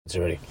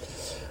already.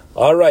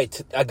 All right.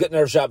 Good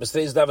Ner Shabbos.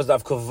 Today's daf is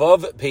daf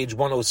Kavav, page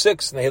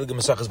 106. Nehelig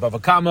Masachas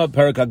Bava Kama,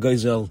 Perak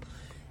HaGozel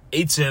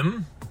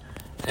Eitzim.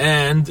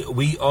 And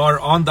we are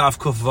on daf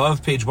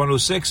Kavav, page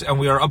 106, and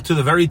we are up to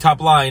the very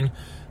top line,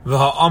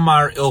 V'ha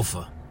Amar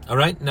Ilfa. All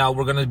right. Now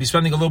we're going to be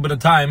spending a little bit of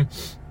time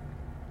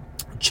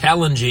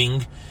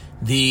challenging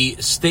the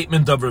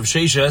statement of Rav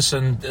Sheshes,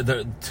 and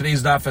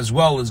today's daf as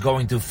well is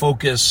going to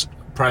focus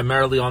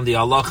primarily on the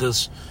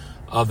halachas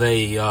of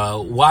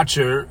a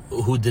watcher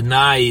who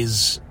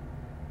denies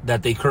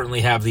that they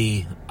currently have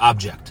the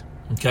object.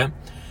 Okay?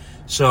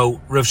 So,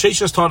 Rav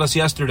Sheshes taught us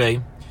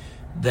yesterday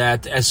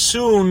that as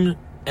soon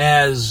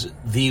as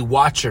the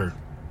watcher,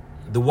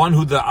 the one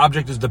who the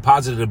object is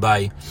deposited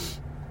by,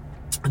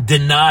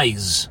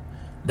 denies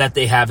that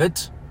they have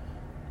it,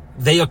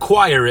 they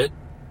acquire it,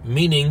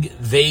 meaning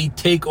they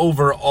take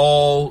over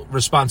all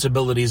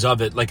responsibilities of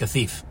it like a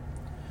thief.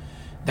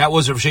 That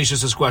was Rav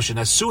Sheshes' question.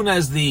 As soon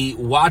as the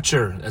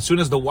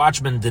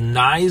watchman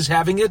denies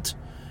having it,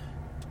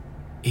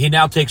 he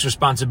now takes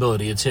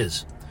responsibility. It's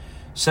his.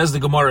 Says the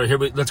Gemara, here,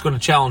 let's go to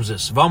challenge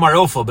this. V'amar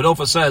Ilfa, but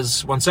Ilfa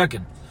says, one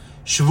second,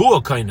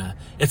 Shavua kaina.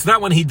 It's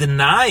not when he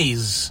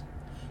denies,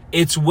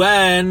 it's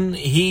when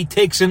he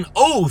takes an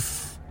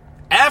oath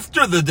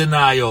after the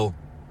denial.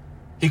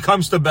 He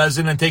comes to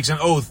Bezin and takes an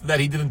oath that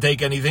he didn't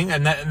take anything,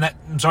 that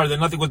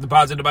nothing was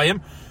deposited by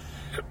him.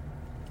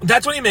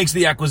 That's when he makes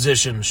the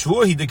acquisition.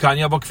 Shvua hi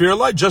dekanya b'kfir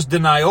alai. Just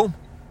denial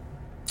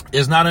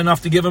is not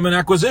enough to give him an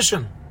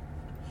acquisition.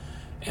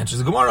 Answers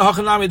the Gemara,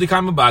 hachanami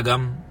dekayma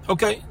bagam.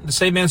 Okay, the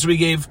same answer we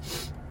gave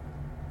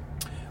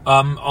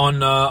on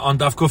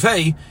Daf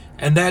Kufay,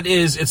 and that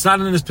is, it's not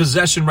in his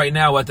possession right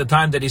now at the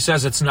time that he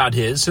says it's not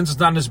his. Since it's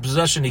not in his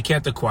possession, he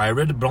can't acquire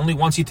it, but only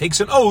once he takes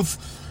an oath,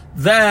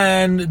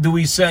 then do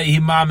we say he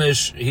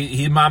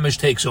mamish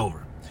takes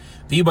over.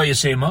 V'ba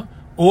yasema,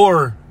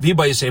 or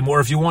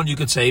if you want, you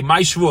could say,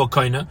 my shvua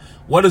kaina.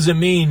 What does it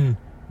mean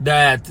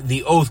that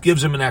the oath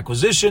gives him an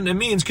acquisition? It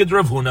means kid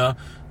Rav Huna,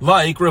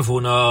 like Rav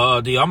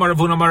Huna. The Amar Rav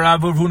Huna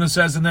Marav, Rav Huna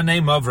says in the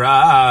name of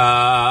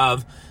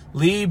Rav,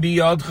 Li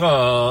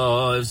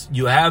biyadcha,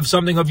 you have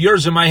something of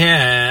yours in my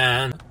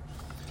hand.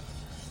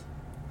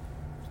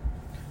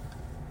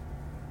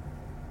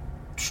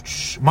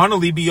 Mana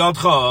li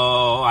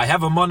biyadcha, I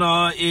have a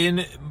mana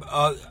in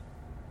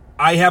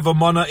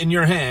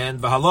your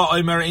hand. He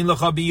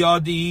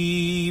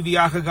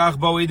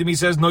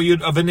says, no, you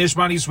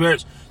Vinishman, he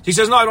swears. He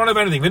says, no, I don't have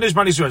anything.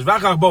 Vinishman, he swears.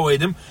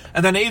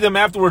 And then Edom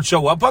afterwards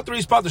show up. It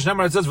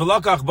says,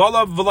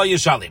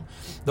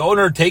 the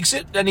owner takes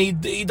it and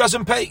he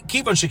doesn't pay.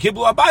 Once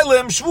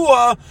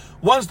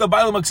the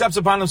Bailim accepts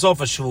upon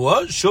himself a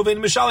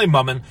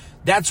shvua,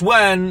 that's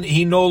when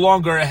he no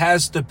longer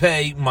has to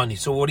pay money.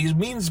 So what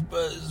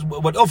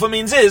Ilfa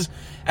means is,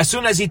 as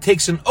soon as he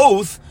takes an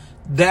oath,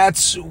 that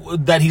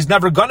he's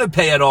never going to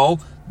pay at all,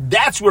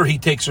 that's where he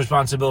takes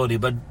responsibility.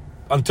 But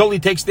until he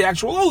takes the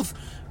actual oath,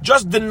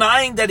 just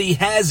denying that he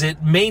has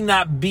it may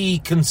not be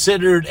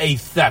considered a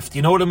theft.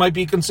 You know what it might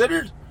be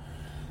considered?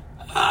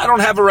 I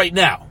don't have it right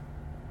now.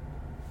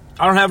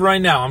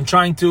 I'm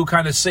trying to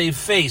kind of save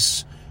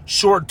face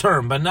short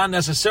term, but not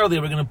necessarily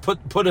we're going to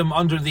put him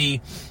under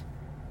the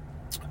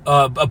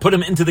put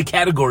him into the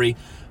category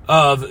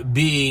of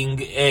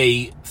being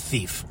a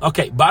thief.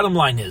 Okay, bottom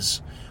line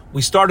is,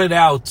 we started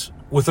out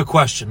with a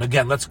question.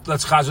 Again, let's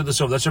chazer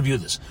this over. Let's review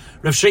this.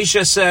 Rav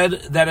Sheshes said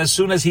that as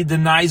soon as he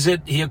denies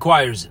it, he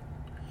acquires it.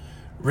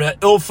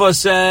 Ilfa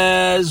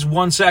says,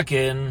 one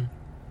second,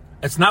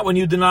 it's not when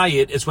you deny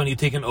it, it's when you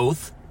take an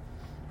oath.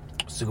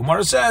 So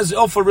Gemara says,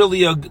 Ilfa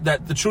really,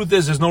 that the truth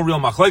is, there's no real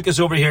machlokes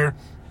over here,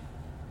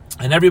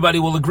 and everybody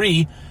will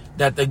agree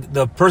that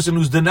the person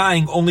who's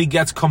denying only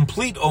gets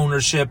complete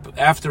ownership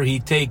after he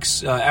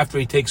takes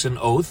an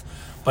oath.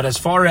 But as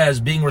far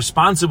as being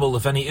responsible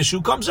if any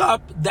issue comes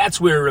up, that's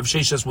where Rav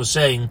Sheshes was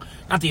saying,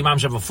 not the Imam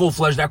should have a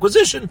full-fledged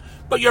acquisition,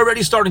 but you're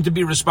already starting to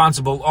be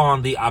responsible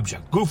on the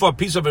object. Gufa,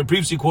 piece of a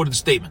previously quoted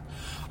statement.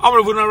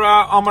 If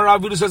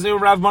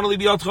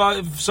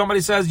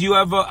somebody says,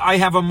 I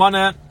have a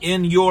mana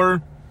in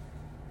your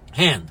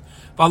hand,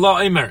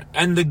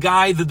 and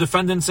the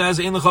defendant says,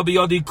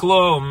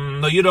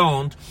 no, you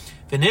don't.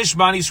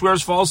 Finishman, he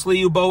swears falsely,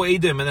 you bow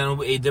Edim, and then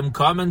Edim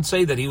come and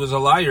say that he was a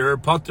liar,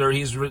 Potter,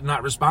 he's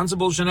not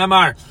responsible,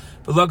 Shenemar.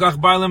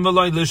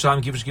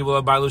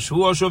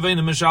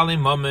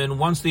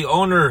 Once the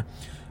owner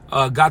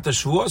got the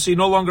shvua, so he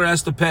no longer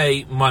has to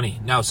pay money.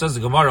 Now, says the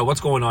Gemara,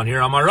 what's going on here?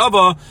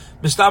 Amarava,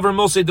 Mistaver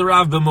Mosei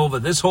Derav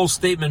B'mova. This whole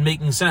statement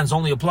making sense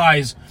only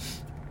applies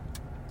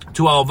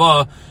to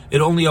Alva,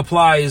 it only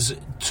applies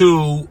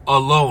to a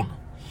loan.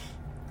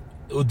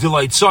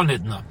 Delight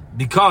sonidna.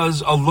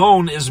 Because a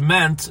loan is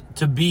meant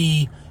to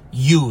be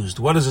used.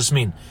 What does this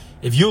mean?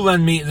 If you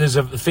lend me, there's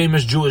a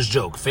famous Jewish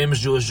joke,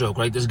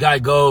 right? This guy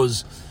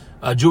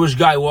a Jewish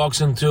guy walks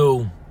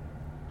into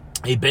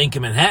a bank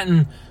in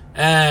Manhattan,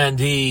 and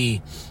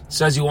he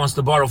says he wants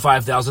to borrow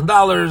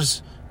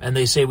 $5,000, and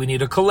they say we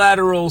need a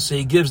collateral, so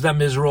he gives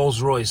them his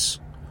Rolls Royce.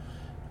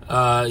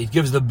 He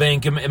gives the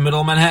bank in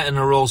middle Manhattan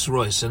a Rolls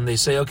Royce, and they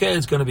say, okay,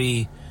 it's going to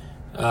be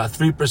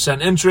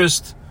 3%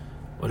 interest,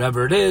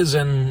 whatever it is,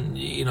 and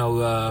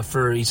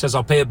he says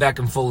I'll pay it back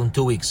in full in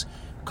 2 weeks.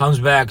 Comes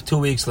back 2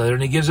 weeks later,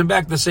 and he gives him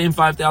back the same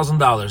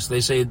 $5,000. They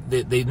say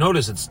they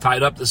notice it's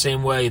tied up the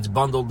same way, it's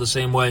bundled the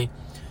same way.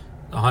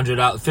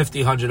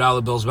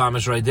 $100 bills,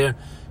 mamish right there.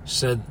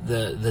 Said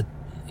the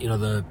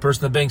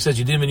person at the bank says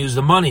you didn't even use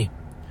the money.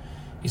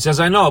 He says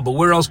I know, but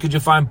where else could you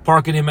find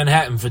parking in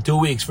Manhattan for 2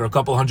 weeks for a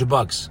couple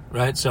 $100,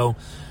 right? So,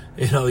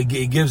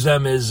 he gives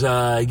them his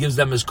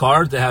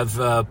car to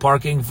have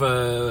parking for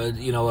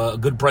a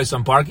good price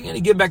on parking, and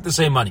he gives back the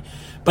same money.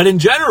 But in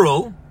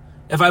general,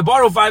 if I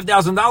borrow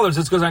 $5,000,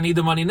 it's because I need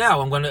the money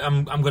now. I'm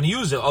going to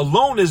use it. A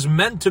loan is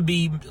meant to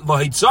be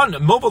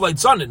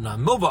milva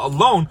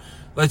alone.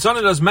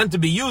 Leitzana is meant to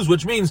be used,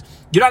 which means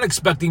you're not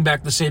expecting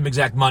back the same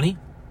exact money.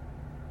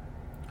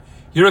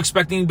 You're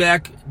expecting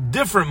back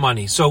different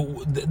money.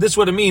 So this is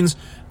what it means.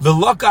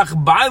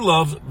 V'lokach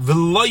bailov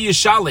v'lo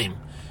yishalem.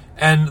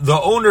 And the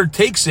owner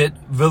takes it.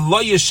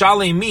 V'lo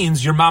yishalem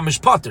means you're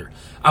mamish pater.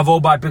 Avo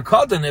by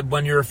pekadon,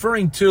 when you're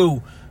referring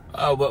to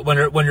when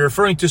you're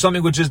referring to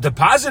something which is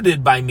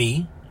deposited by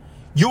me,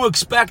 you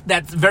expect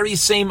that very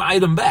same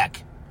item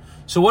back.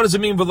 So what does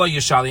it mean v'lo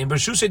yishalem?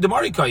 B'shusei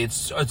demarikai.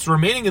 It's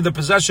remaining in the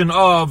possession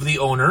of the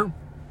owner.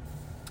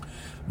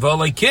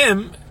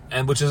 V'leikim,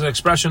 and which is an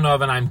expression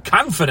of, and I'm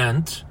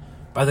confident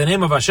by the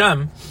name of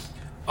Hashem.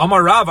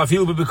 Amar Rav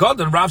afilu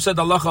b'bekadon. Rav said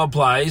the halacha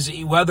applies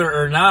whether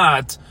or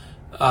not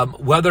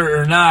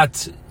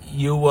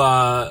you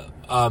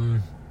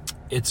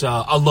it's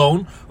a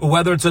loan or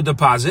whether it's a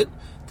deposit.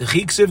 The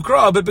chiksiv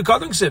kra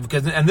b'bekadon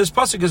ksiv, and this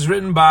pasuk is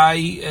written by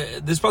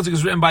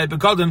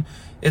b'kadon.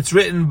 It's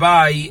written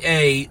by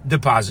a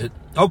deposit.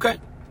 Okay,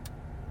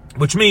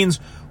 which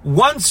means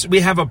once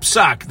we have a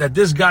psak that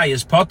this guy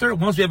is potter,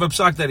 once we have a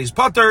psak that he's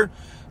potter,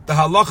 the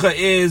halacha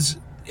is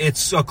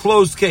it's a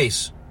closed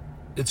case.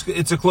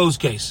 It's a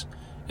closed case.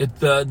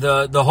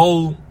 The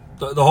whole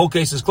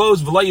case is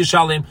closed. V'lo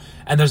yishalem,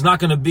 and there's not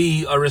going to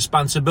be a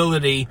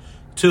responsibility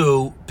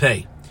to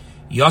pay.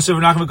 Yosef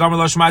Rav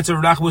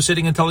Nachman was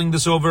sitting and telling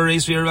this over. Rav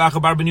Nachman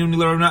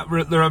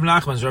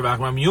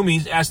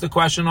asked the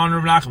question on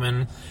Rav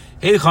Nachman.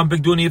 Hey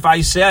Champikduni, if I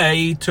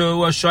say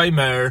to a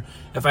shomer,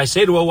 if I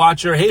say to a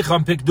watcher, Hey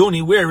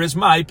Champikduni, where is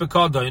my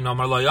pekadon?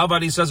 Amar lo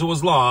yavad, he says it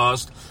was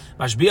lost.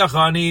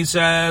 Mashbiachan, he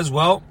says,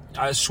 well,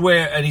 I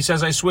swear, and he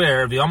says, I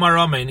swear. V'yamar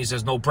amen, he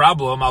says, no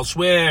problem, I'll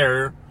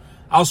swear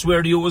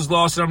to you it was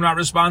lost and I'm not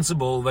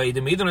responsible. And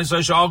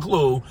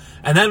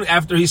then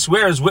after he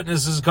swears,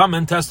 witnesses come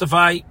and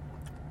testify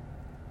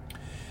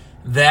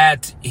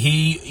that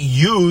he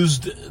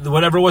used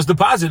whatever was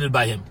deposited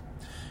by him.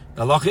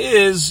 The halacha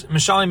is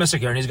Mishalim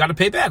Mesaker, and he's got to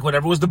pay back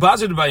whatever was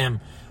deposited by him.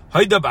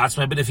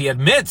 But if he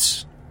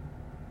admits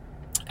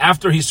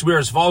after he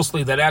swears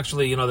falsely that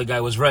actually, the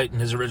guy was right in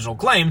his original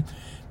claim,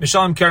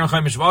 Mishalim Karen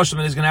Chaimish Vashim,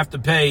 and he's going to have to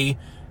pay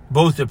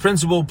both the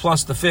principal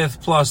plus the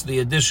fifth plus the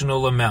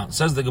additional amount.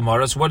 Says the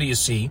Gemara. So what do you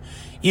see?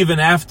 Even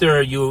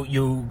after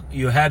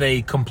you had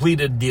a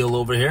completed deal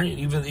over here,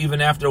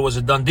 even after it was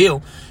a done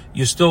deal,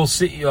 you still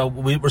see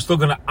we're still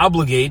going to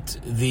obligate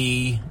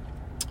the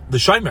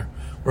shomer.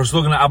 We're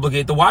still going to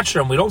obligate the watcher,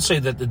 and we don't say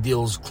that the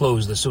deal's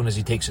closed as soon as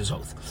he takes his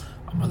oath.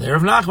 I'm going to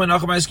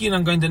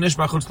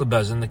nishbach the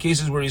bezin. The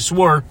cases where he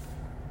swore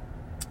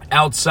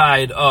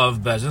outside of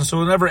bezin,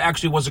 so it never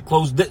actually was a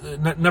closed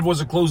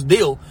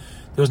deal.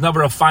 There was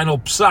never a final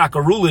psak,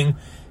 a ruling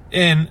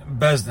in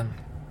Bezdin.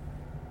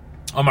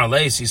 Omar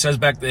Leis, he says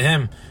back to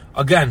him,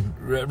 again,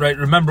 right,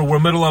 remember we're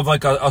middle of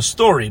like a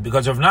story,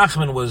 because Rav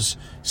Nachman was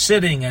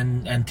sitting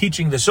and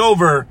teaching this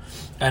over,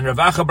 and Rav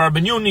Acha Bar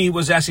Ben Yuni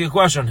was asking a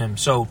question on him.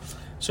 So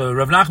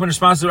Rav Nachman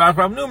responds to Rav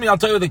Bar Ben Yuni, I'll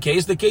tell you the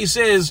case. The case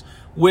is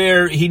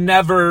where they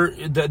never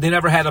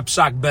had a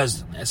psak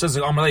Bezdin. It says,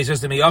 Omar Leis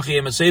says to me,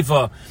 Yachim, a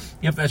seifa,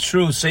 if that's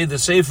true, say the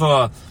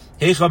seifa,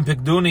 Heicham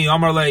Pikduni,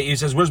 Amarle, he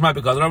says, where's my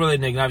Pikad? Amarle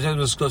Nignav, he says, it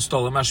was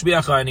stolen.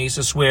 Mashbiacha, and he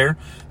says, swear.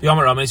 The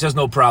Amar Rama, he says,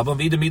 no problem.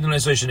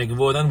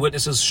 Then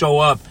witnesses show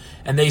up,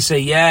 and they say,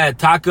 yeah,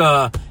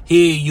 Taka,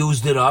 he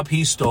used it up,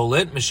 he stole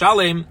it.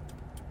 Mishalem,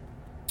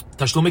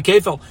 Tashlumi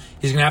Kefel,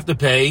 he's going to have to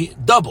pay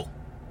double.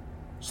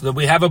 So that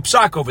we have a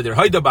psak over there.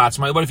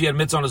 What if he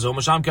admits on his own?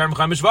 He's going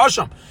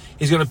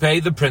to pay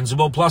the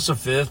principal plus a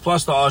fifth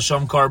plus the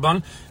asham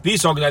carbon.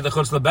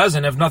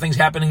 If nothing's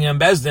happening in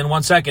Bezdin,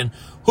 1 second.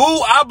 Who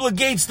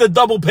obligates the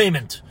double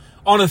payment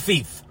on a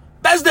thief?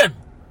 Bezdin.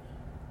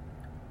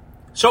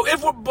 So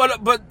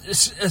but it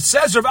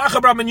says Rav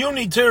Acha Bar Ben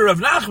Yuni to Rav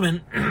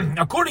Nachman,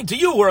 according to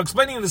you, we're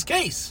explaining in this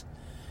case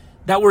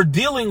that we're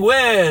dealing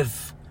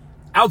with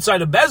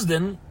outside of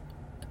Bezdin.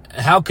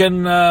 How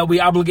can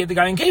we obligate the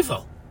guy in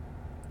Kefel?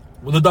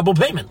 With a double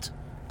payment.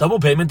 Double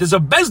payment is a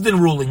Bezdin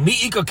ruling. Mi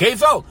ika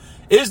kefel.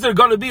 Is there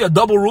going to be a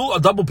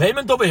double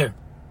payment over here?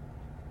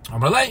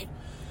 Amalei.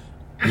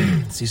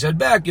 He said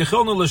back, you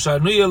should know,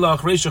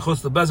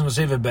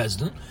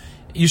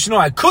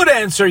 I could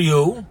answer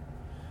you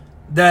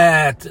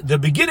that the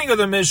beginning of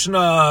the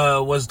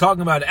Mishnah was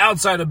talking about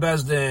outside of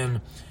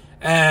Bezdin,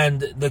 and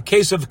the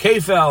case of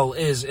kefel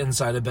is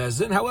inside of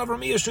Bezdin. However,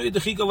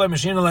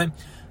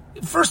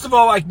 First of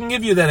all, I can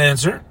give you that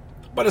answer,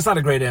 but it's not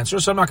a great answer,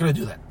 so I'm not going to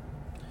do that.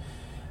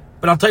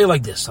 But I'll tell you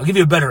like this. I'll give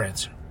you a better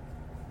answer.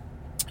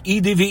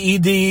 Idi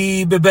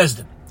v'idi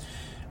bebezdin.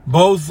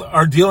 Both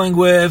are dealing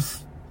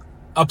with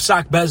a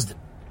psak bezdin.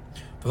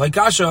 Like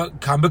kasha,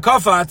 kan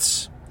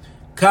bekafats,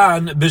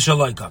 kan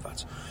bishaloi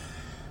kafats.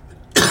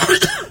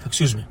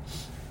 Excuse me.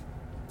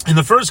 In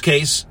the first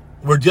case,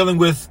 we're dealing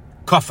with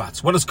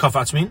kafats. What does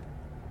kafats mean?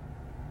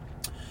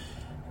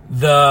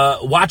 The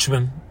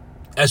watchman,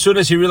 as soon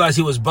as he realized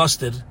he was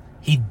busted,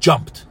 he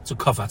jumped. That's what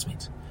kafats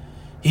means.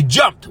 He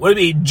jumped. What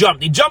do you mean he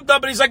jumped? He jumped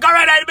up and he's like, all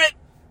right, I admit.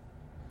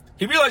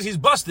 He realized he's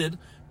busted,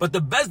 but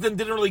the Bezdin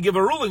didn't really give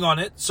a ruling on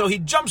it, so he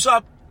jumps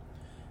up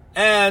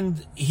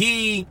and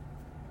he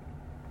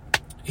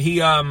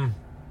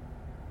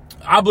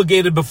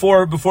obligated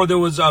before there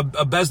was a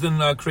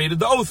Bezdin created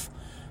the oath.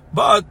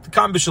 But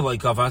Kam Bishalai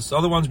Kavas, the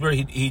other ones where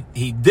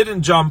he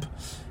didn't jump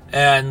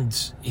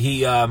and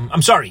he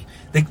I'm sorry.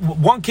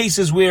 One case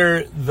is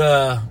where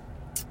the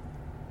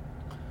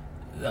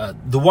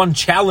one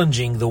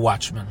challenging the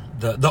watchman,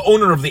 the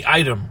owner of the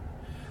item,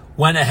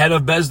 went ahead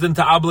of Bezdin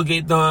to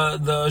obligate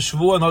the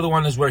Shvuah. Another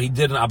one is where he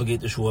didn't obligate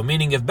the Shvuah.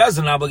 Meaning, if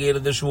Bezdin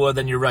obligated the Shvuah,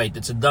 then you're right.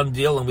 It's a done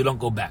deal and we don't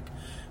go back.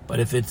 But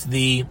if it's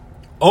the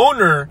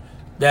owner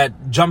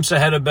that jumps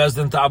ahead of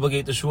Bezdin to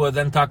obligate the Shvuah,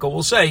 then Taka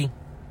will say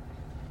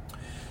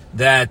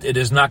that it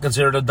is not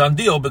considered a done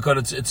deal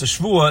because it's a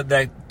Shvuah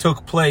that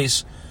took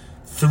place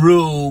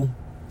through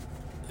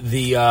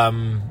the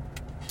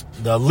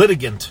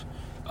litigant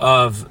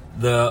of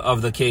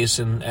the case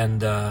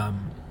and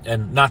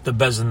not the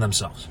Bezdin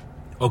themselves.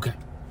 Okay.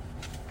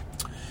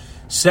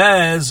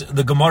 Says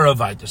the Gemara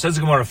weiter. Says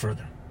the Gemara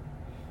further.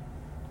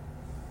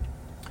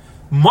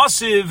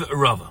 Masiv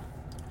Rava.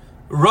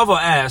 Rava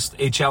asked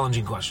a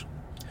challenging question.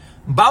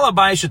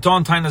 Balabai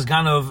sheton tainas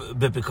ganav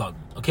bipikod.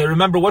 Okay,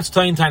 remember what's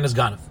tain tainas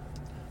ganav?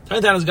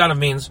 Tain tainas ganav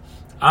means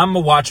I'm a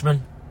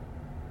watchman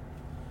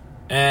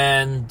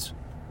and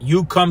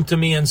you come to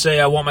me and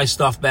say I want my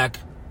stuff back,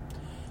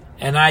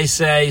 and I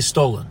say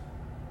stolen.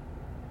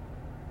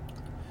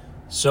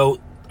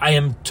 So I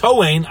am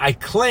towing, I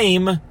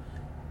claim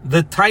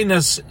the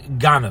tainas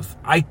ganav.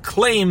 I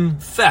claim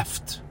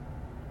theft.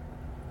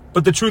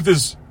 But the truth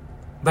is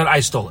that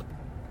I stole it.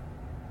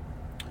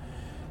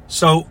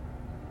 So,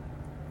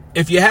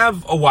 if you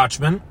have a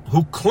watchman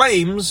who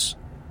claims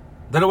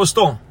that it was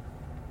stolen,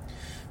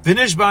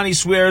 Vinishbani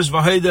swears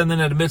Vahida and then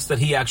admits that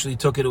he actually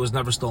took it, it was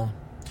never stolen.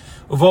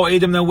 Uvo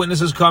Adam, then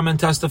witnesses come and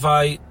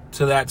testify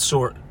to that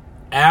sort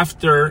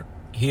after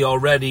he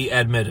already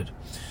admitted.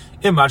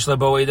 Then he's going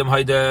to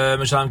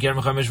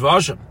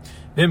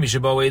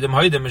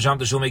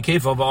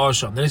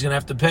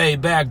have to pay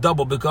back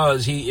double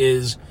because he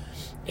is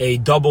a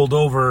doubled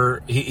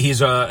over,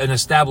 he's an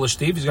established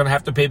thief. He's going to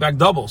have to pay back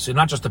double. So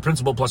not just the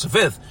principal plus a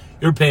fifth,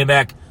 you're paying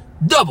back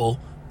double,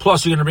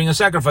 plus you're going to bring a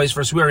sacrifice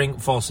for swearing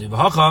falsely.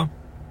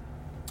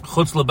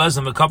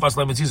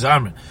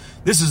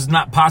 This is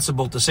not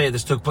possible to say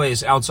this took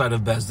place outside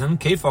of Bezdin,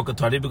 Kefal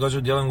Katari, because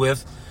we're dealing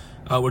with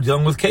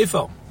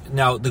Kefal.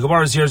 Now, the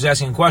Gemara here is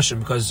asking a question,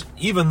 because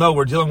even though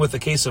we're dealing with the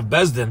case of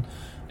Bezdin,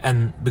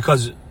 and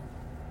because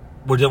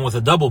we're dealing with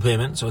a double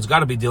payment, so it's got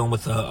to be dealing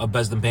with a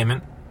Bezdin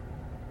payment,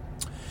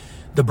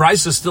 the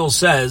Brisa still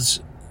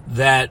says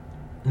that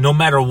no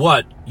matter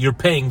what, you're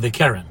paying the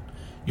Keren.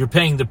 You're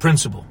paying the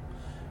principal.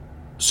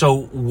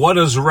 So what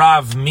does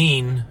Rav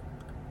mean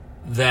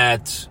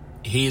that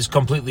he's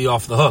completely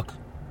off the hook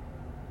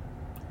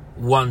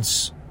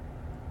once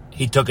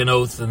he took an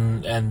oath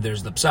and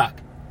there's the psak?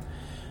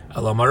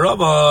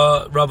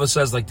 Rava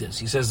says like this.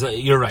 He says,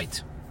 you're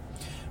right.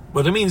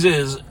 What it means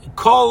is,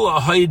 Kol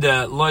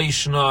haida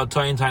loishna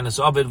toyin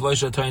tainas abid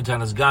v'loishna toyin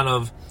tainas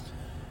ganav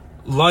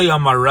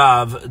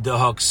loyamarav de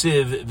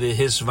haksiv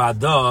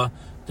v'hisvada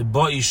de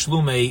ba'i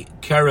shlume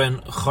keren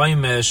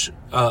chaymesh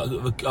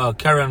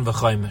keren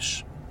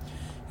v'chaymesh.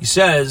 He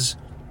says,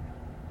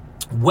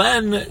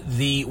 when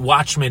the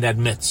watchman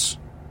admits,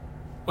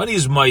 when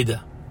he's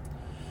maida,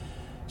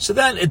 so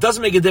then it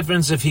doesn't make a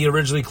difference if he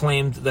originally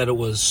claimed that it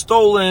was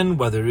stolen,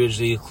 whether he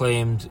originally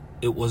claimed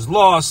it was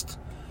lost.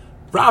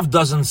 Rav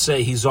doesn't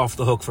say he's off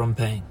the hook from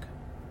paying.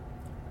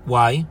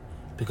 Why?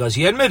 Because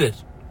he admitted.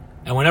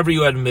 And whenever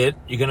you admit,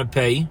 you're going to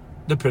pay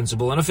the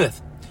principal and a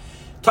fifth.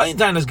 And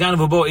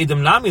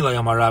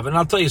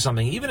I'll tell you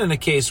something, even in a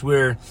case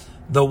where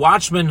the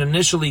watchman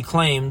initially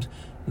claimed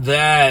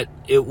that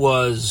it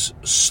was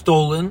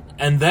stolen,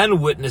 and then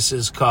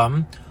witnesses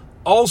come,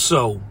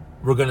 also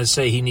we're going to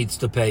say he needs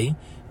to pay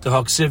to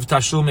haksiv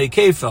tashlume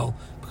kefel,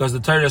 because the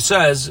Torah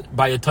says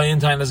by a tayin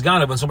tainas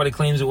ganav, when somebody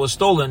claims it was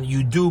stolen,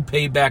 you do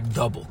pay back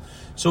double.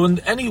 So in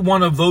any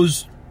one of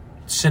those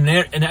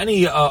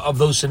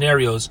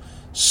scenarios,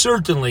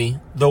 certainly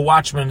the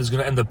watchman is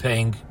going to end up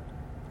paying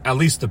at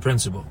least the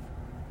principal.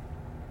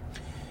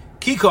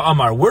 Kika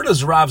Amar, where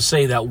does Rav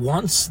say that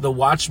once the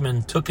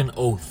watchman took an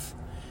oath,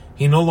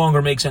 he no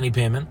longer makes any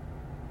payment?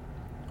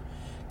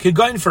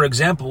 Kigain, for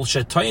example,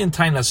 shetayin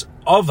tainas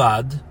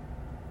avad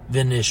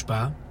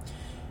v'nishba.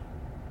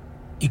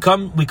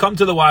 we come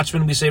to the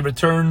watchman, we say,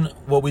 return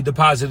what we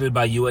deposited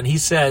by you, and he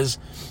says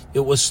it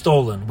was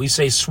stolen. We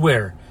say,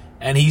 swear,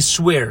 and he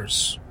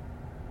swears.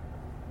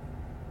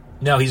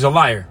 Now, he's a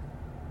liar,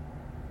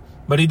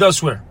 but he does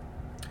swear.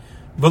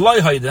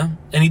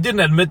 And he didn't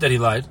admit that he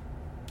lied.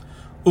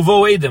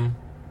 Uvo edim,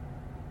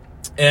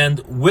 and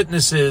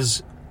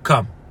witnesses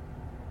come.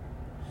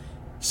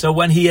 So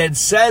when he had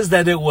says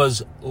that it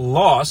was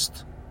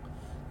lost,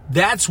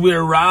 that's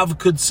where Rav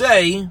could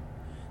say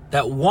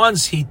that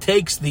once he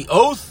takes the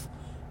oath,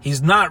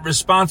 he's not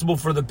responsible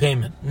for the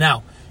payment.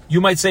 Now,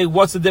 you might say,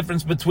 what's the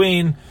difference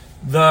between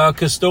the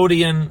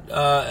custodian,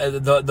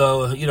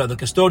 the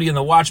custodian,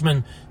 the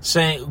watchman,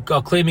 saying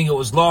claiming it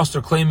was lost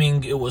or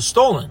claiming it was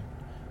stolen?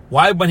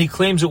 Why, when he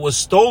claims it was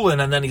stolen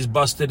and then he's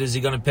busted, is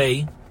he going to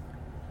pay?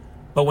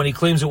 But when he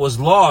claims it was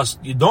lost,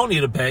 you don't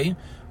need to pay.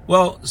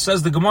 Well,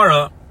 says the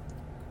Gemara,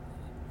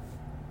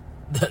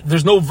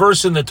 there's no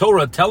verse in the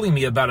Torah telling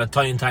me about a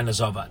tayin tainas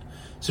avad.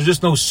 So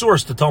just no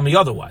source to tell me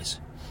otherwise.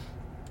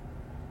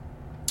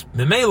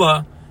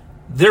 Memela,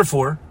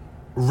 therefore,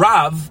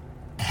 Rav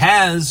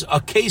has a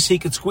case he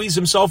could squeeze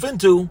himself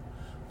into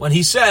when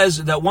he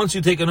says that once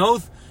you take an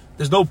oath,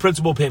 there's no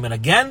principal payment.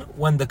 Again,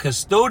 when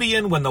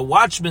the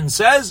watchman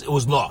says it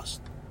was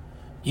lost.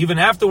 Even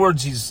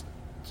afterwards, he's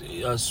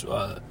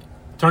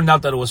turned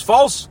out that it was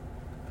false.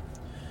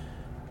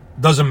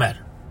 Doesn't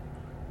matter.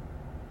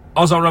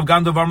 Also, Rav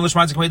Gamda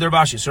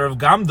So Rav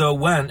Gamda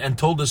went and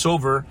told this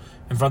over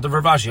in front of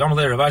Rav Ashi.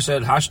 Rav Ashi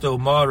said, Hashto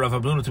ma Rav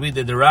Hamnuna to me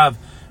did the Rav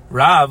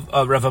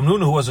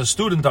Hamnuna, who was a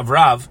student of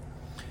Rav.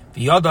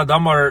 V'yada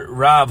damar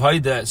Rav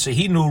Haida. So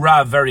he knew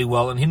Rav very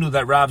well, and he knew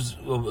that Rav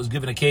was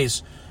given a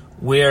case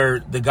where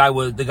the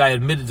guy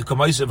admitted to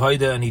Kamaisav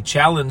Haida, and he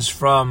challenged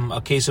from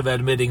a case of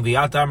admitting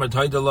V'yat Amar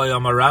Haida Lo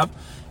Amar Rav.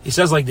 He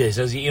says like this: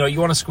 he says, you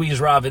want to squeeze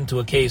Rav into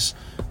a case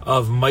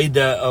of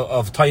Maida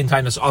of Tayin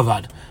Tainas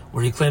Avad,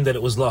 where he claimed that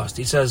it was lost.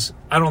 He says,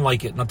 I don't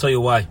like it, and I'll tell you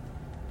why.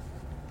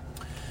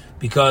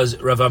 Because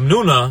Rav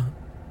Hamnuna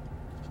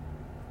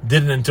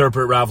didn't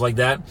interpret Rav like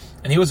that,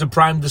 and he was a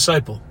prime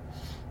disciple.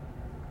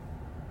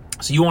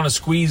 So you want to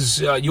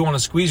squeeze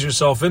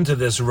yourself into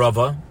this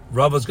Rava.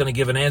 Rava's going to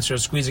give an answer,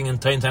 squeezing in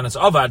Tayin Tainas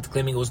Avad,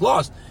 claiming it was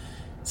lost.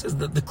 It says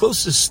that the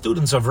closest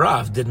students of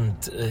Rav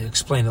didn't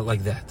explain it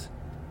like that.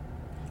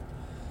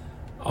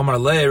 Omar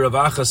Le Rav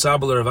Acha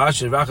Sabal Rav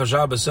Ashi. Rav Acha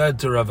Shaba said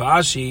to Rav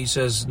Ashi, he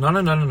says, no.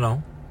 Rav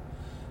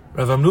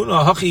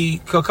Hamnuna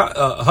hachi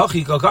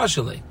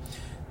kakashale.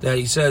 That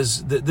he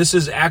says that this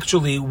is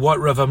actually what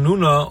Rav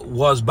Hamnuna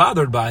was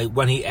bothered by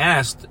when he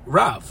asked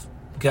Rav.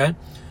 Okay,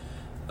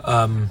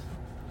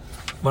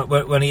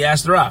 when he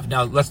asked Rav.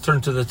 Now let's turn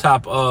to the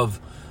top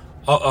of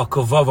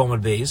Kovav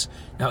Amud Beis.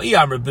 Now, if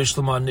you're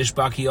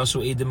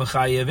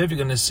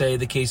going to say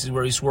the cases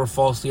where he swore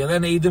falsely and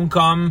then Eidim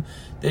come,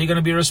 then you're going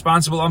to be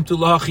responsible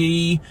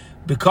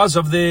because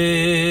of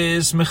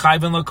this. This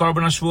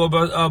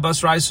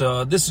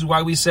is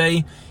why we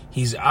say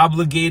he's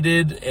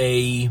obligated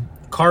a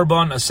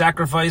carbon, a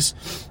sacrifice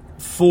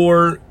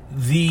for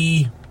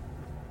the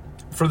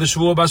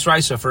Shvuah Bas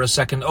Raisa, for a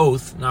second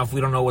oath. Now, if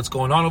we don't know what's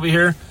going on over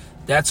here,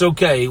 that's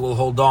okay. We'll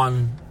hold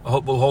on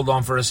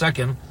for a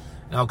second.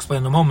 I'll explain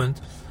in a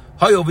moment.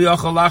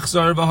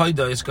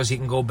 It's because he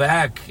can go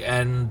back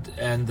and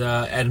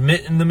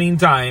admit in the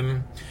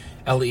meantime.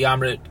 If you're going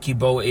to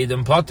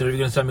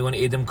tell me when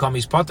Edim come,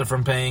 he's potter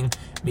from paying.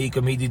 Then you're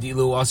going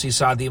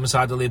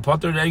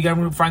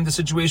to find the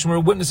situation where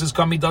witnesses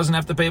come, he doesn't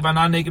have to pay.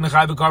 Bottom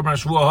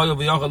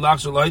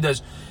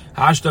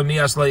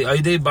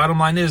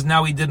line is,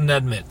 now he didn't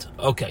admit.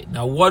 Okay,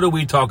 now what are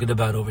we talking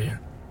about over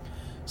here?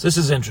 So this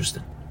is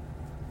interesting.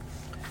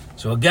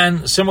 So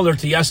again, similar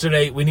to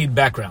yesterday, we need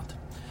background.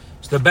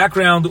 So the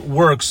background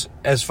works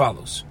as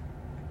follows.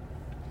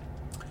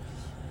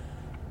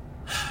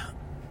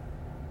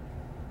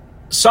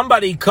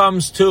 Somebody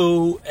comes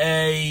to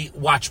a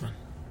watchman,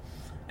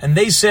 and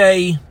they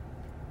say,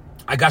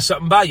 I got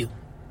something by you.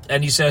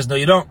 And he says, no,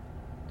 you don't.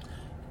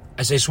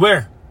 I say,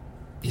 swear.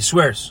 He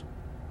swears.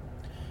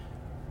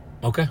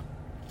 Okay.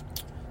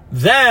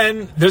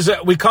 Then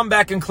we come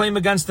back and claim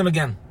against him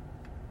again.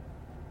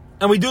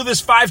 And we do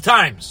this 5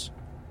 times.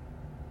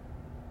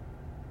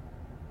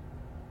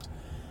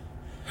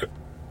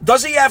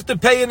 Does he have to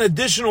pay an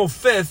additional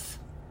 5th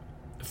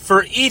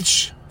for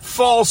each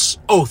false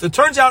oath? It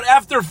turns out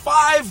after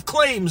 5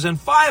 claims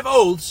and 5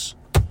 oaths,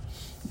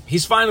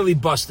 he's finally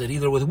busted,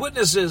 either with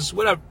witnesses,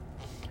 whatever.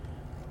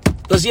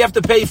 Does he have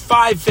to pay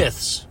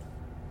 5/5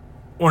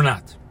 or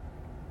not?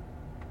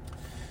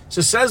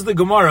 So says the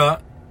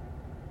Gemara,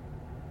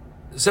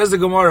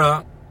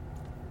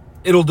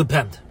 it'll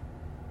depend.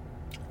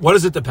 What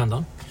does it depend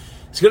on?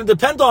 It's going to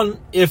depend on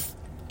if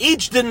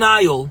each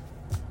denial,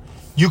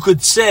 you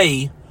could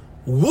say,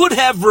 would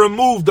have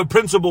removed the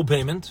principal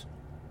payment,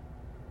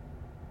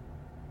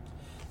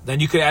 then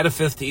you could add a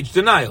 5th to each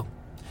denial.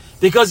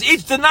 Because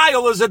each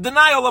denial is a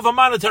denial of a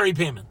monetary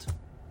payment.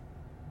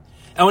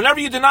 And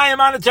whenever you deny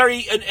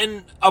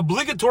an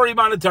obligatory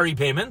monetary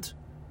payment,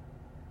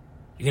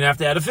 you're going to have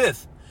to add a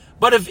 5th.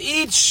 But if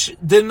each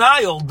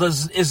denial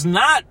is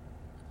not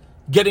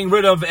getting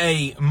rid of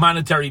a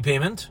monetary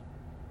payment,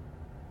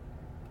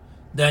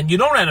 then you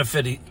don't add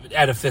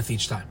a fifth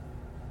each time.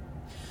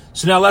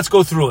 So now let's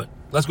go through it.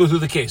 Let's go through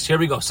the case. Here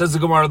we go. Says the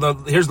Gemara,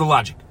 here's the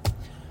logic.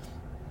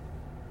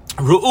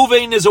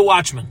 Reuven is a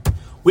watchman.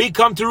 We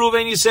come to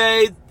Reuven, you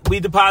say, we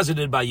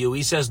deposited by you.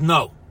 He says,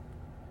 no.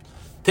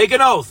 Take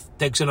an oath.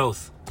 Takes an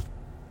oath.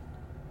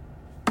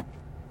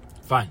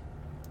 Fine.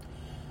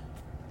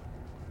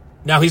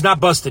 Now he's not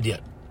busted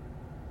yet.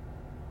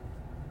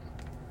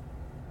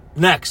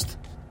 Next,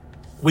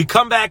 we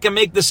come back and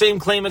make the same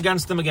claim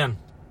against him again.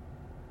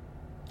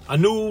 A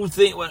new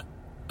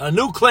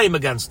claim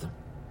against him.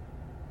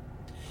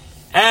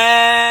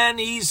 And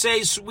we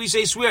say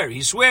swear.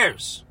 He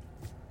swears.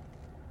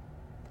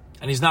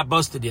 And he's not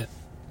busted yet.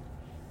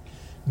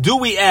 Do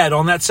we add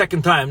on that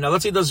second time? Now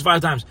let's say he does it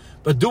 5 times.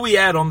 But do we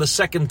add on the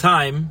second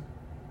time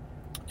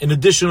an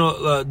additional,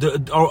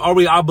 are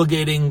we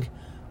obligating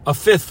a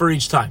fifth for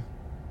each time?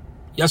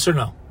 Yes or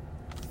no?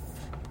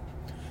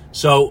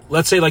 So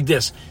let's say like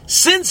this.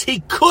 Since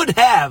we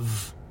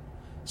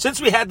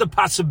had the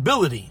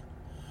possibility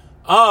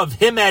of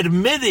him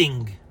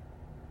admitting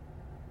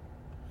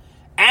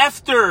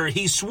after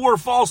he swore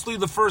falsely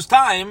the first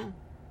time,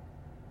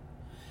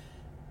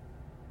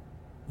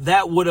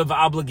 that would have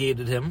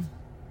obligated him.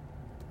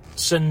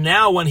 So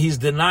now when he's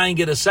denying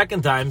it a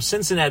second time,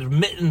 since an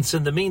admittance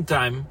in the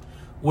meantime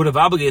would have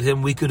obligated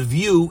him, we could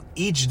view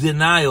each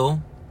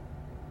denial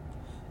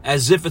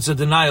as if it's a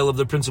denial of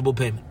the principal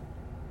payment.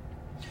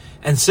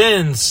 And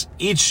since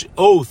each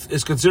oath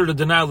is considered a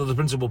denial of the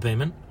principal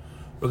payment,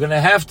 we're going to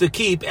have to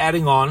keep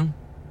adding on.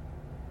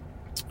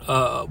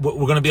 We're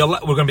going to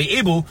be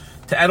able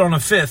to add on a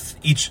fifth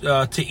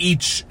to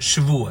each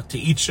shavua, to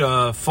each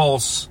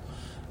false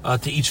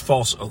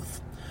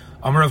oath.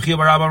 Somebody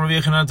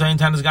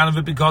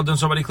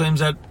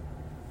claims that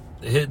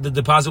the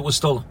deposit was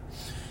stolen.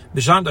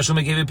 Pays 4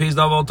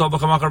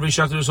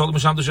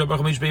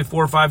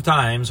 or 5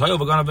 times.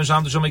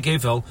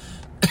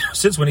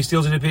 Since when he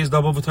steals it, he pays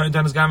double.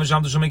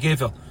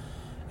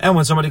 And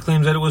when somebody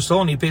claims that it was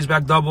stolen, he pays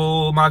back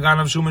double.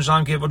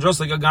 Just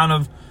like a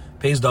ganav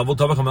pays double.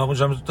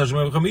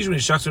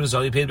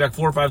 He paid back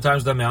 4 or 5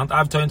 times the amount.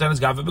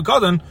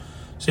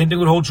 Same thing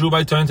would hold true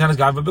by Taintanas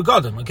Gava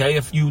Begadim. Okay,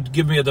 if you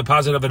give me a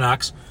deposit of an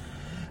ox,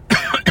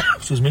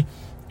 excuse me,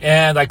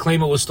 and I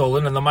claim it was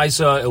stolen, and the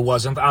Maisa it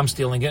wasn't, I'm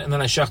stealing it, and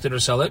then I shecht it or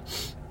sell it,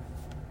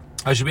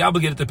 I should be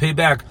obligated to pay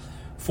back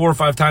 4 or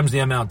 5 times the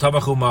amount. Says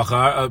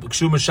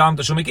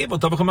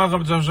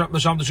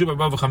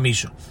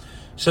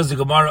the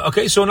Gemara.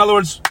 Okay, so in other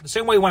words, the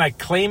same way when I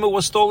claim it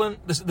was stolen,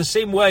 the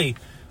same way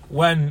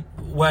when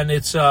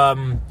it's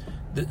when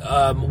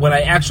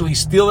I actually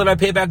steal it, I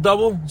pay back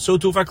double. So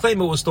too, if I claim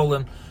it was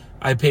stolen,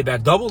 I pay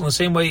back double. In the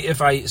same way,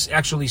 if I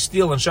actually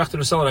steal and shecht it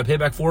or sell it, I pay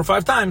back 4 or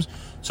 5 times.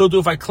 So too,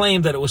 if I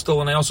claim that it was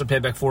stolen, I also pay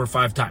back 4 or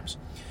 5 times.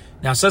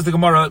 Now, says the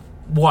Gemara,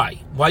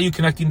 why? Why are you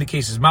connecting the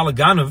cases?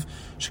 Malaganov,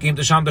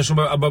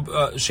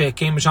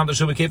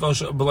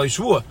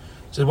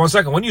 says, 1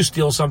 second, when you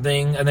steal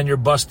something and then you're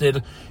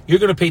busted, you're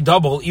going to pay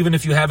double even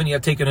if you haven't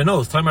yet taken an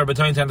oath. By the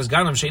time the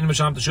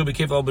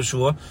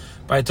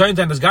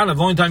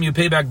only time you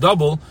pay back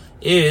double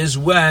is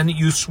when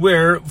you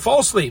swear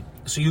falsely.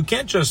 So you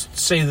can't just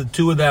say the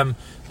two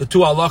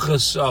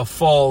halachas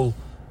fall,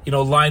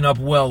 line up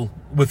well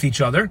with each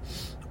other.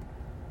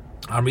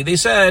 They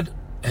said,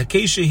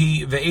 he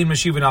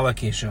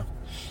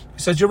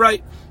says, you're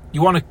right.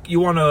 You want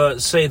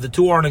to say the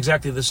two aren't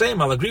exactly the same.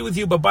 I'll agree with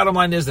you, but bottom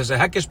line is there's a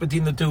hekesh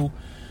between the two.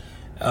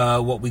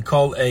 What we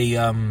call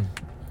when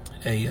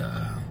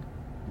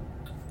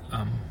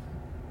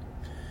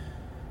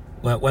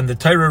the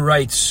Torah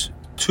writes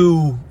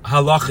 2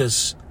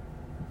 halachas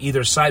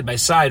either side by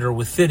side or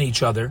within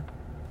each other,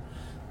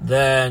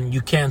 then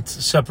you can't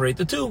separate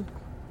the two.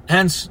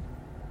 Hence,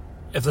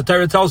 if the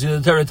Torah tells you,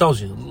 the Torah tells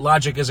you.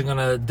 Logic isn't going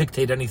to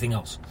dictate anything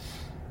else.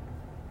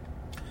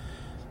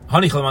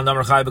 Says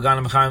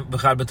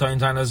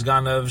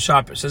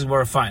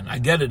we're fine. I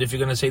get it if you're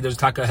going to say there's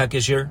taka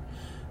hekesh here,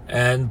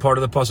 and part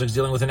of the pasuk is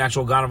dealing with an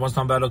actual ganav. Once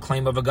talking about a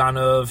claim of a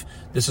ganav,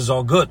 this is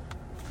all good.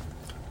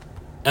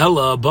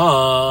 Ella,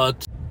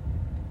 but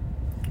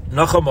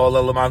according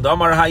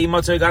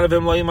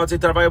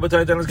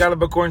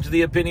to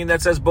the opinion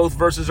that says both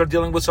verses are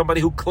dealing with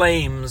somebody who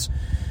claims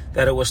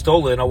that it was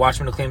stolen, a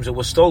watchman who claims it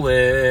was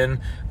stolen,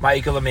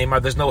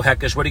 there's no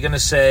hekesh. What are you going to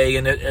say?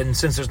 And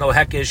since there's no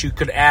hekesh, you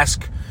could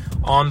ask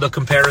on the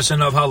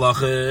comparison of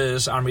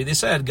halachas. Amri, they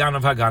said,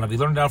 ganav haganav. We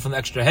learned it out from the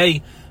extra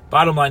hay.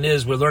 Bottom line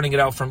is, we're learning it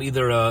out from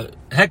either a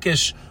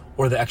hekesh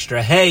or the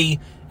extra hay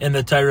in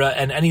the Torah,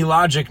 and any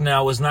logic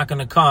now is not going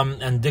to come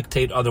and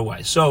dictate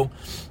otherwise. So,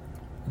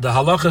 the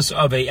halachas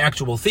of a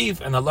actual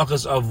thief and the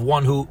halachas of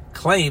one who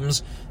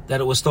claims that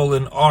it was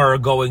stolen are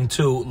going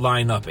to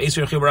line up. That's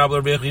a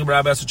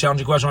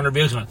challenging question on Rabbi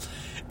Yochanan.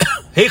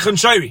 Hey,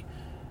 Chanshairi,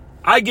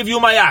 I give you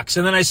my ox,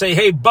 and then I say,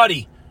 hey,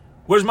 buddy,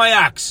 where's my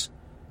ox?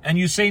 And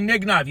you say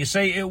nignav, you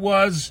say it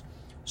was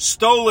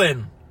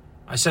stolen.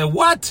 I say,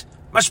 what?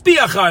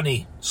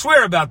 Mashpiachani,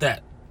 swear about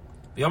that.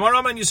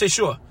 And you say,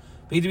 sure.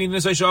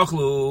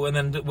 and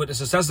then the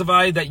witnesses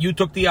testify that you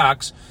took the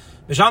ox.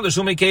 You're going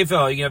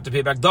to have to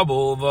pay back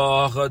double.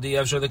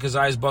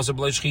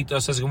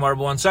 Says Gemara,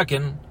 1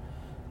 second.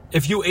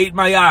 If you ate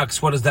my ox,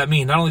 what does that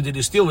mean? Not only did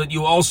you steal it,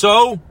 you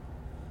also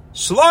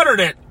slaughtered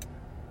it.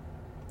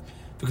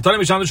 Why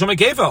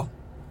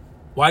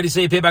did he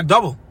say you pay back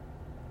double?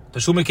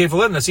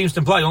 That seems to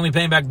imply you're only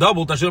paying back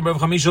double. You're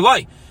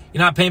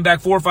not paying back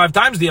 4 or 5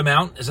 times the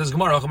amount. It says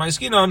Gemara,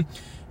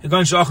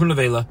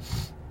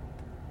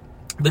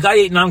 the guy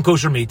ate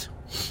non-kosher meat.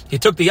 He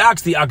took the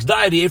ox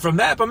died, he ate from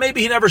that, but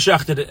maybe he never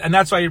shechted it, and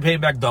that's why you're paying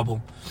back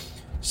double.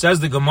 Says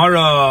the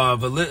Gemara,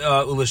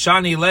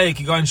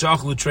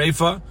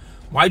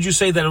 why'd you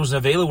say that it was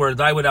an avela where it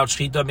died without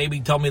shechita? Maybe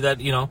tell me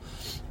that,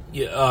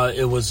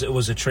 it was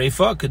a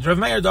treifa.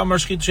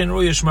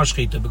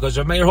 Because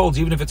Rav Meir holds,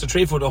 even if it's a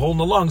treifa with a hole in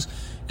the lungs,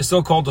 it's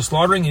still called the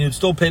slaughtering, and you'd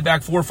still pay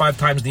back 4 or 5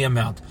 times the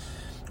amount.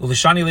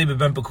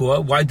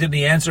 Why didn't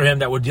he answer him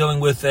that we're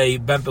dealing with a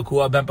ben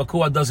pekua? Ben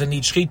pekua doesn't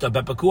need shechita.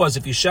 Ben pekua is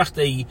if you shecht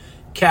a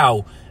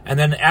cow, and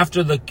then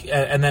after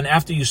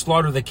you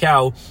slaughter the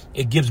cow,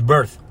 it gives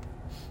birth.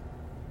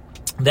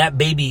 That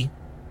baby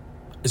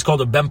is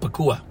called a ben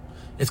pekua.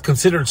 It's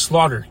considered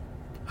slaughter.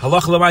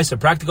 Halacha l'maisa,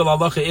 practical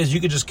halacha is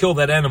you could just kill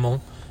that animal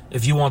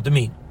if you want the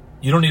meat.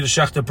 You don't need to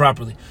shecht it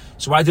properly.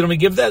 So why didn't we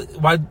give that?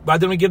 Why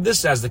didn't we give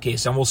this as the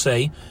case? And we'll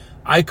say,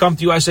 I come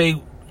to you, I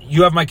say,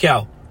 you have my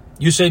cow.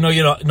 You say, no,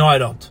 you don't. No, I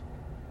don't.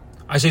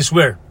 I say,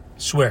 swear.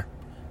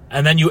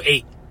 And then you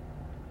ate.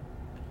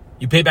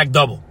 You pay back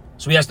double.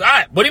 So we asked,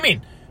 what do you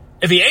mean?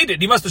 If he ate it,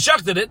 he must have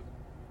shechted it.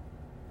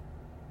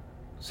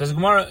 Says the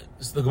Gemara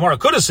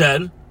could have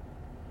said,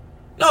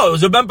 no, it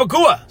was a ben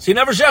pekua, so he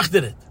never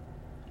shechted it.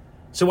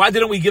 So why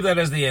didn't we give that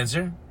as the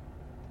answer?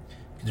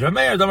 Because Rav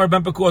Meir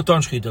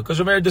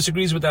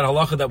disagrees with that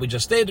halacha that we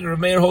just stated. Rav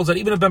Meir holds that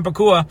even a ben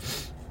pekua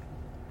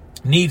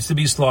needs to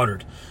be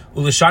slaughtered.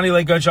 Now, why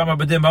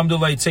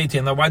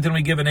didn't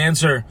we give an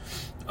answer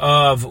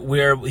of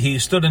where he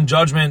stood in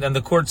judgment and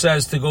the court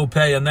says to go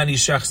pay and then he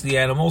shechs the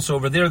animal? So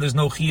over there's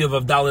no chiyuv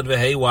of dalid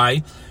v'hei.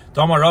 Why?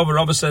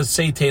 Rava says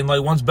seitain.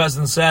 Like once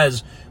Bezdin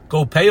says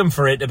go pay him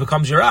for it, it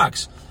becomes your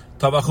ox.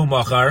 Tavachu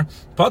machar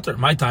potter.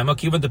 My time.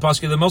 Akiva de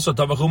paski the mosa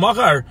tavachu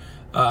machar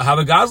have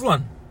a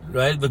gazlan,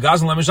 right? The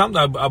gazlan lemisham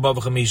above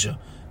chamisha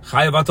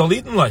chayav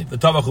atolitin like the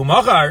tavachu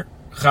machar.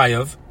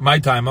 Chayav, my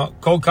timer,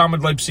 kol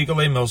kamad like psika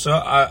le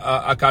milsa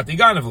akati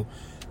ganavu.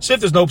 So if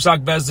there's no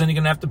psak bez, then you're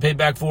gonna have to pay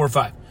back 4 or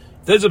 5.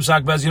 If there's a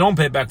psak bez, you don't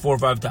pay back 4 or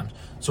 5 times.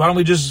 So why don't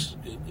we just?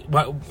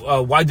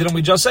 Why didn't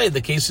we just say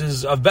the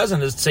cases of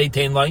bezin is say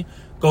tain lai,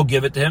 go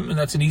give it to him, and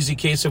that's an easy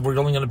case if we're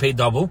only going to pay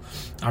double.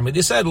 I mean,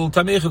 they said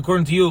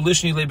according to you,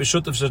 lishni le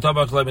b'shutav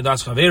sertabach le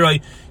midas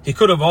chaveroi. He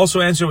could have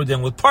also answered with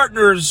them with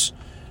partners,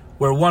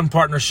 where one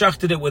partner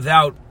shechted it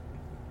without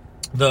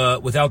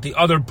the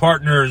other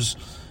partner's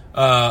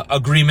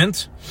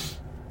agreement,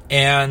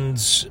 and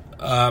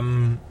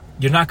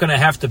you're not going to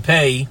have to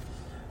pay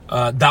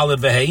dalid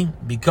v'hei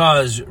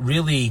because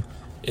really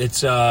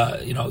it's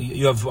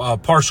you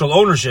have partial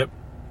ownership.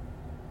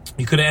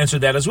 You could have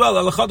answered that as well.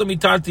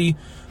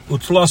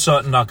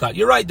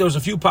 You're right. There was a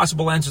few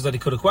possible answers that he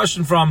could have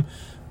questioned from,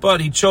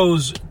 but he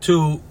chose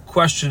to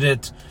question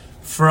it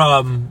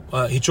from.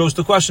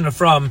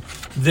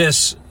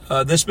 This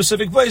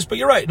specific place. But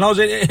you're right.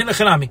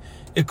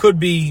 It could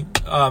be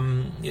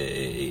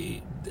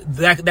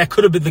that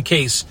could have been the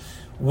case,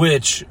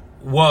 which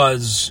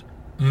was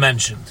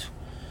mentioned.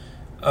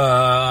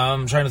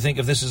 I'm trying to think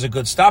if this is a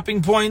good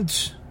stopping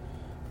point.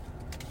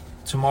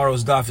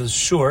 Tomorrow's daf is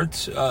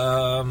short.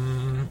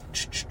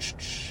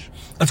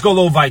 Let's go a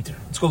little weiter.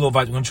 We're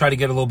going to try to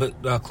get a little bit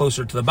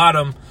closer to the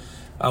bottom.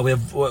 We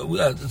have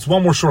it's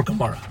one more short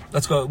Gemara.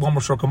 Let's go one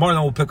more short Gemara,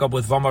 then we'll pick up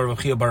with Vamar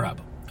Rav Chia bar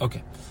Abba.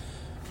 Okay.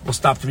 We'll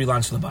stop 3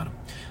 lines to the bottom.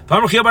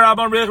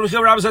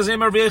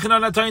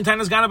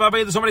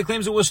 Somebody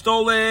claims it was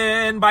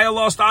stolen by a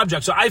lost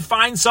object. So I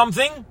find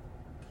something,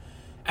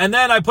 and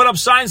then I put up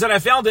signs that I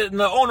found it, and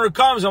the owner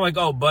comes. I'm like,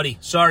 oh, buddy,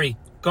 sorry,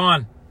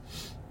 gone.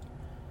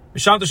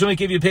 Misham Tashumi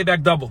gave you a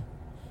payback double.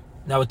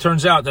 Now it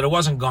turns out that it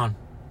wasn't gone.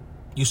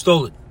 You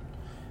stole it.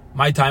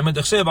 My time. And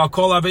I'll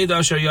call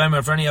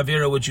Aveda for any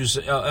Avera which you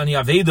say, any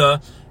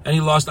Aveda, any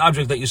lost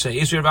object that you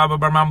say.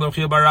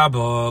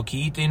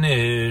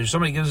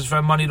 Somebody gives his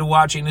friend money to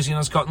watch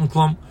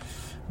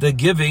the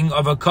giving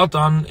of a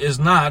katan is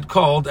not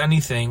called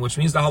anything, which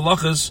means the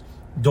halachas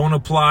don't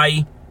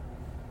apply.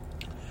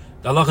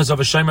 The halachas of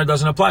a shemer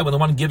doesn't apply when the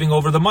one giving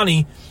over the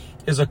money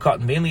is a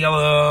katan.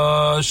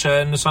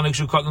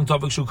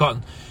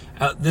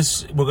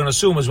 This we're going to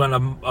assume is when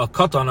a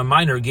katan, a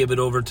minor, gave it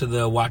over to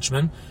the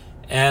watchman,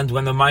 and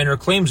when the minor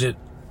claims it,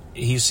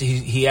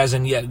 he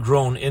hasn't yet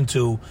grown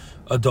into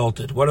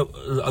adulthood.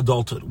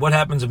 What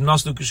happens if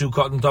nasnu kishu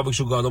katan tavik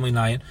shu gadol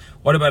minayin?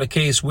 What about a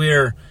case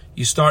where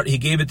he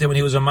gave it to him when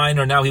he was a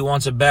minor, now he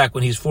wants it back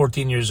when he's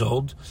 14 years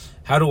old?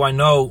 How do I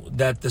know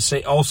that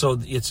also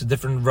it's a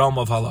different realm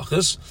of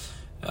halachas?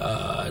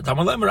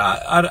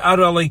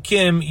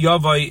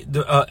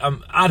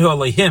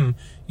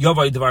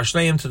 Yovai Devar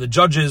Shneim, to the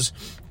judges,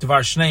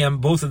 Devar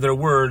Shneim, both of their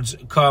words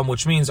come,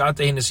 which means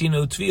Atei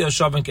Nesinu Tvia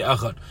Shavan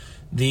Ke'achad.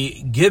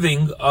 The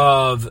giving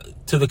to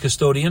the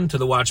custodian, to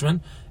the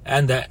watchman,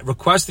 and the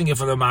requesting it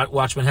for the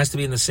watchman has to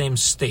be in the same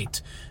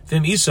state.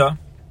 Vim Isa,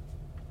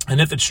 and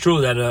if it's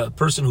true that a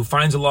person who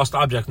finds a lost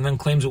object and then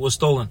claims it was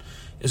stolen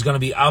is going to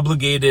be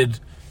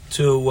obligated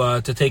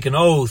to take an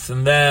oath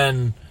and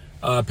then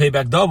pay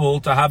back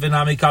double, to have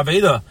inami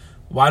kaveda,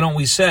 why don't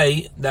we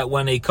say that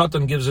when a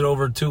katan gives it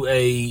over to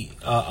a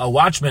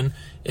watchman,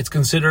 it's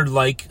considered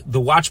like the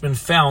watchman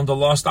found a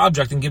lost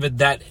object and give it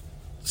that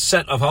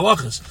set of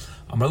halachas?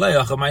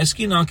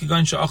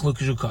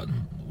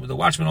 The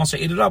watchman also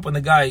ate it up when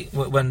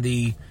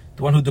the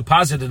one who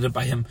deposited it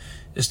by him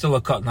is still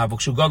a katan.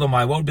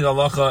 What would be the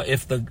halacha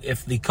if the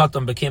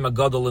katan became a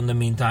gadol in the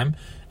meantime,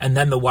 and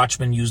then the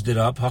watchman used it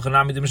up?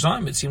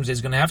 It seems he's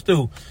going to have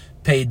to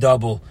pay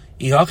double.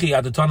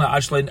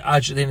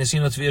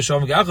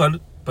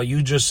 But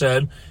you just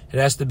said it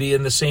has to be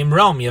in the same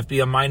realm. You have to be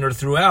a minor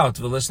throughout.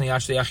 It's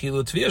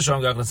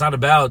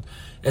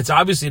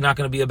obviously not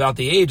going to be about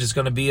the age. It's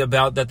going to be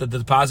about that the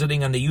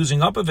depositing and the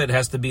using up of it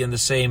has to be in the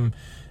same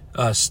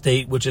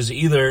state, which is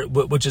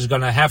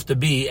going to have to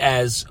be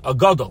as a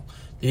gadol.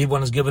 The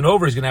one is given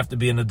over, he's going to have to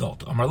be an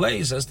adult. Amar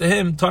Lei says to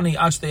him, Tani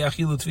achste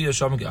achilu tvia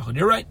sham gachad.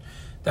 You're right.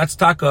 That's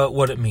taka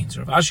what it means.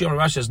 Rav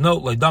Ashi says, no,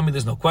 like dummy,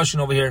 there's no question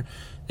over here.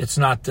 It's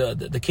not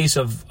the case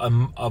of a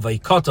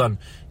katan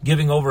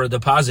giving over a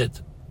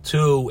deposit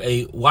to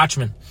a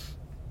watchman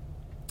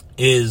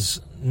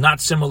is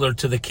not similar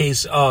to the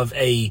case of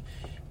a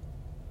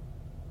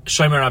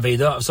shomer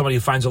aveda, of somebody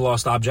who finds a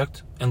lost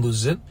object and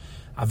loses it.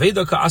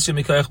 Aveda ka'asya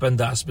mikayach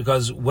bendas,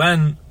 because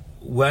when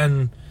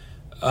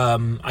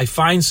I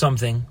find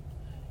something,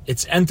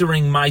 it's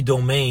entering my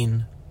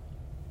domain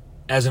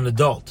as an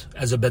adult,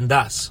 as a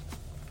bendas,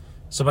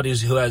 somebody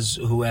who has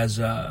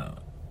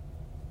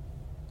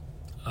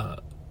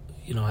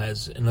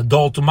has an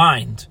adult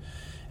mind,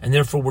 and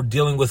therefore we're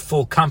dealing with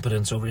full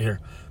competence over here.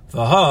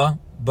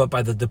 But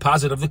by the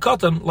deposit of the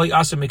katan, like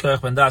asa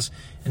mikayach bendas,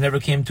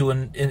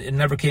 it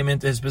never came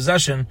into his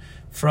possession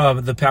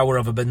from the power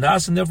of a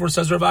bendas, and therefore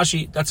says Rav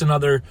Ashi, that's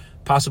another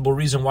possible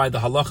reason why the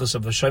halachas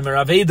of a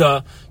shomer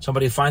aveda,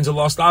 somebody finds a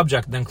lost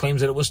object and then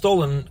claims that it was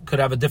stolen, could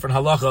have a different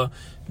halacha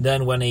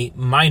than when a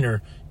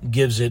minor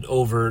gives it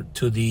over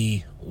to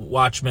the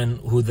watchman,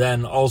 who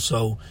then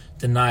also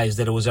denies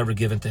that it was ever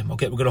given to him.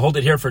 Okay, we're going to hold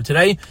it here for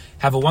today.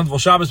 Have a wonderful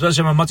Shabbos.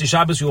 B'Hashem Matzi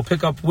Shabbos. We will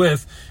pick up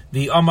with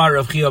the Amar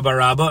of Chia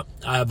Barabba.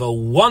 I have a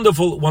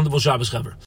wonderful, wonderful Shabbos, Chaver.